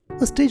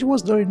a stage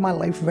was there in my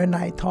life when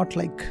I thought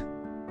like,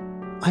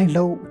 I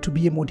love to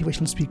be a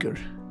motivational speaker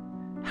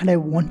and I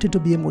wanted to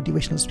be a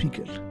motivational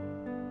speaker.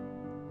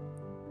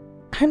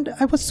 And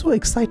I was so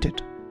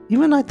excited.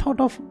 Even I thought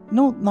of,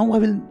 no, now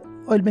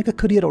I'll make a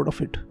career out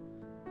of it.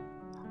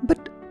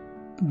 But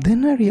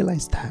then I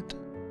realized that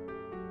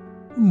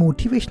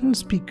motivational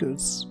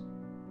speakers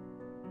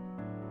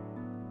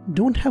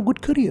don't have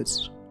good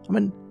careers. I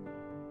mean,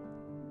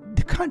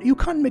 you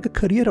can't make a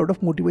career out of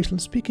motivational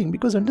speaking,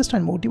 because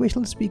understand,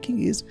 motivational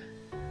speaking is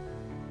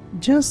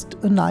just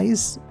a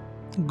nice,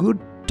 good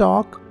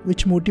talk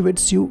which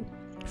motivates you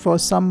for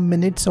some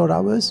minutes or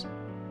hours.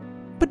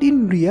 But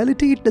in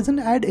reality, it doesn't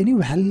add any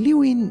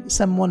value in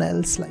someone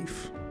else's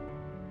life.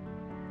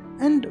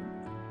 And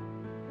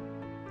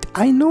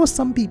I know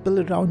some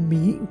people around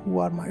me who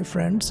are my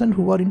friends and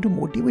who are into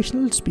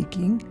motivational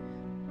speaking.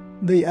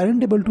 They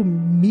aren't able to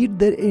meet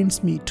their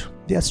ends meet.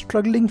 They are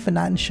struggling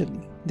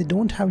financially. They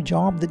don't have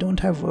job, they don't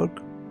have work.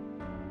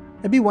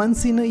 Maybe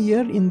once in a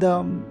year in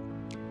the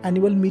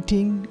annual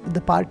meeting,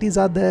 the parties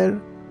are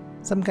there,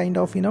 some kind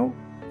of,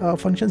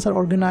 functions are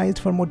organized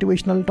for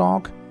motivational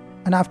talk,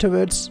 and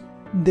afterwards,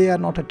 they are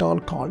not at all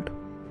called.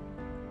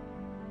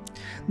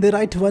 They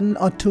write 1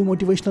 or 2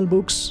 motivational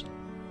books.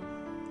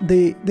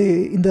 They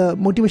in the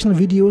motivational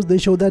videos, they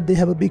show that they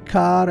have a big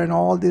car and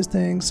all these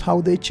things,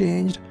 how they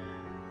changed.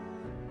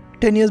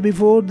 10 years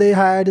before, they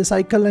had a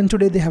cycle and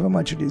today they have a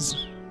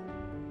Mercedes.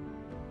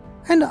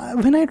 And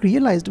when I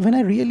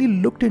really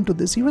looked into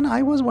this, even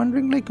I was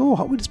wondering like, oh,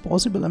 how it is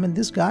possible? I mean,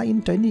 this guy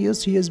in 10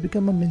 years, he has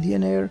become a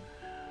millionaire,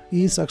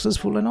 he is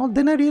successful and all.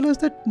 Then I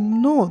realized that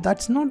no,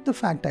 that's not the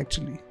fact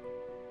actually.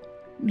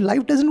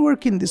 Life doesn't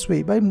work in this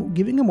way. By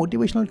giving a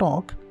motivational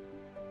talk,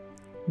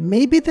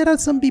 maybe there are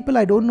some people,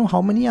 I don't know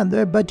how many are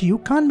there, but you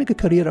can't make a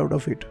career out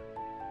of it.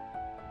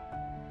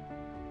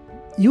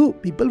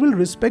 People will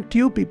respect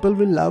you, people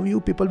will love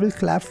you, people will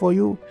clap for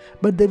you,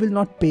 but they will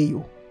not pay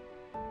you.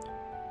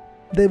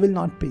 They will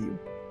not pay you.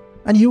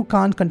 And you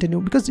can't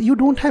continue because you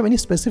don't have any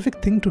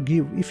specific thing to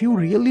give. If you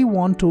really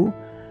want to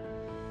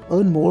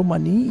earn more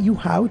money, you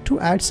have to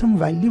add some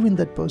value in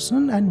that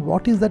person. And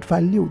what is that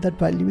value? That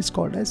value is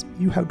called as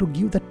you have to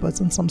give that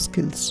person some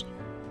skills.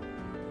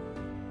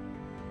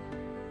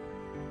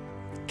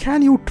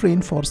 Can you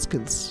train for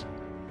skills?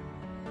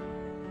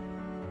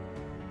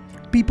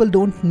 People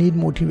don't need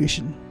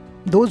motivation.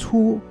 Those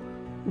who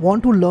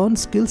want to learn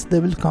skills, they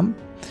will come.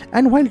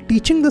 And while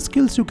teaching the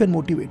skills, you can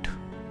motivate.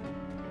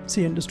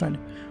 See, understand?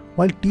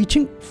 While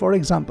teaching, for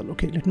example,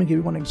 okay, let me give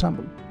you one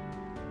example.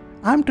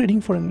 I'm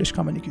training for English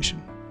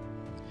communication.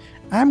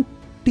 I'm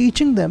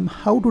teaching them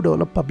how to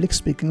develop public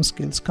speaking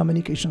skills,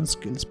 communication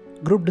skills,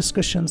 group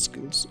discussion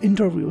skills,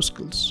 interview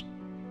skills.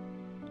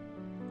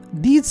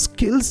 These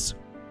skills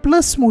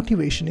plus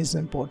motivation is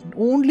important.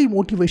 Only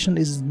motivation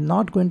is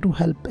not going to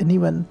help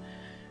anyone,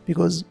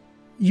 because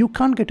you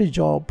can't get a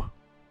job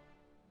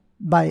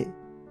by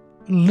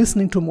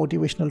listening to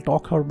motivational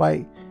talk or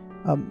by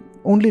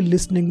only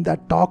listening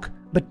that talk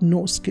but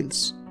no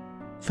skills.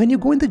 When you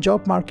go in the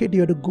job market, you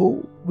have to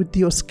go with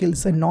your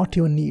skills and not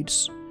your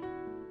needs,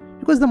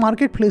 because the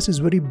marketplace is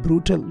very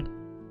brutal.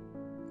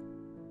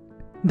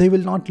 They will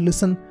not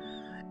listen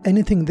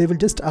anything. They will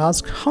just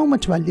ask how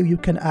much value you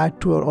can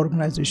add to our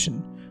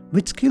organization,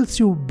 which skills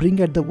you bring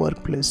at the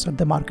workplace, at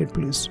the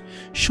marketplace.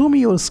 Show me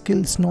your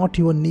skills, not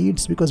your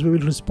needs, because we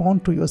will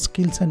respond to your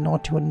skills and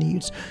not your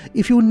needs.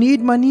 If you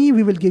need money,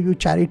 we will give you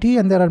charity,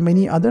 and there are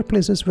many other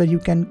places where you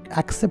can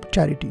accept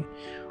charity.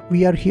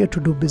 We are here to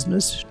do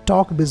business,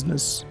 talk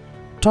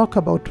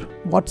about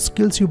what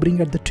skills you bring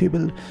at the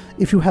table.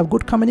 If you have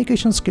good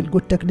communication skill,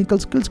 good technical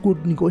skills,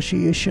 good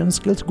negotiation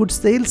skills, good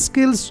sales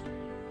skills,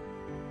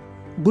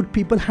 good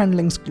people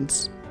handling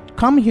skills,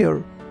 come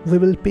here, we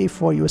will pay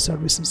for your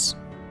services.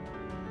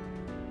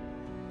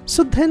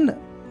 So then,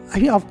 I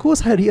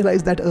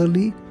realized that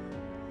early,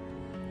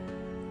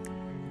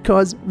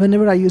 because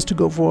whenever I used to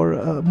go for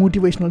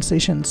motivational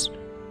sessions,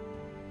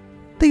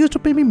 they used to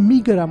pay me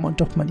meager amount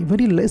of money,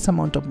 very less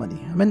amount of money.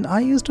 I mean, I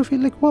used to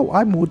feel like, wow,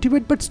 I'm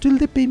motivated, but still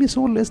they pay me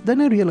so less.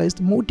 Then I realized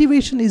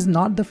motivation is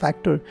not the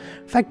factor.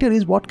 Factor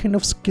is what kind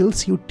of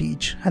skills you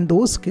teach, and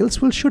those skills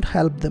should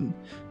help them.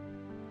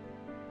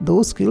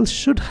 Those skills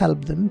should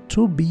help them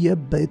to be a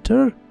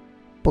better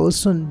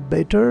person,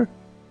 better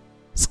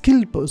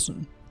skilled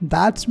person.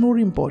 That's more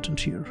important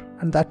here,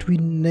 and that we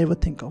never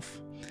think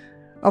of.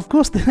 Of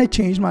course, then I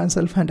changed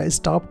myself and I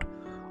stopped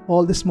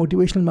all this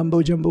motivational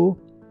mumbo jumbo.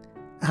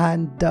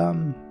 And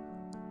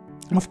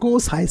of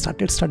course, I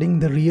started studying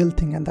the real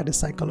thing, and that is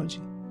psychology.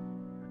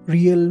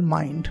 Real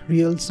mind,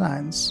 real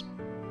science.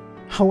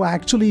 How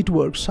actually it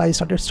works. I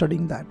started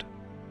studying that.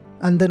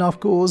 And then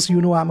of course,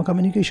 I'm a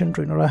communication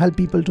trainer. I help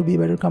people to be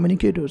better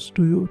communicators,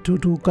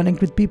 to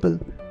connect with people,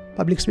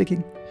 public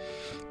speaking.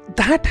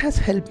 That has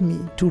helped me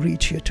to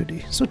reach here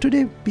today. So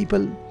today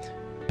people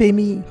pay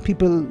me,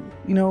 people,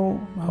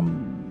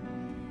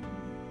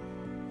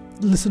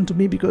 listen to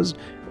me because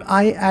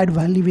I add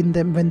value in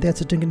them when they're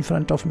sitting in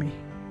front of me,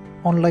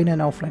 online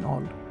and offline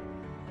all.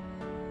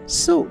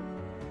 So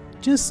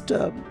just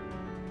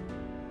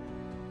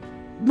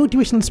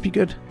motivational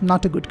speaker,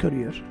 not a good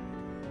career.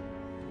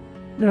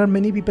 There are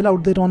many people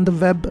out there on the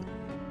web,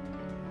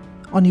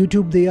 on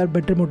YouTube, they are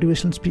better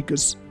motivational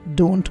speakers.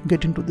 Don't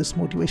get into this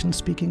motivational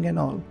speaking and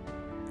all.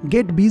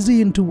 Get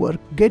busy into work,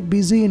 get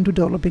busy into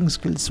developing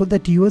skills, so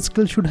that your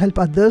skills should help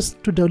others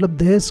to develop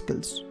their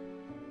skills.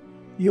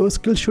 Your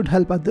skills should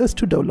help others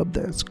to develop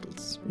their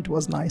skills. It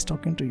was nice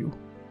talking to you.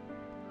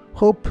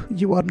 Hope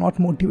you are not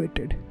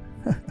motivated.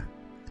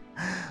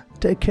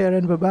 Take care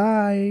and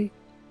bye-bye.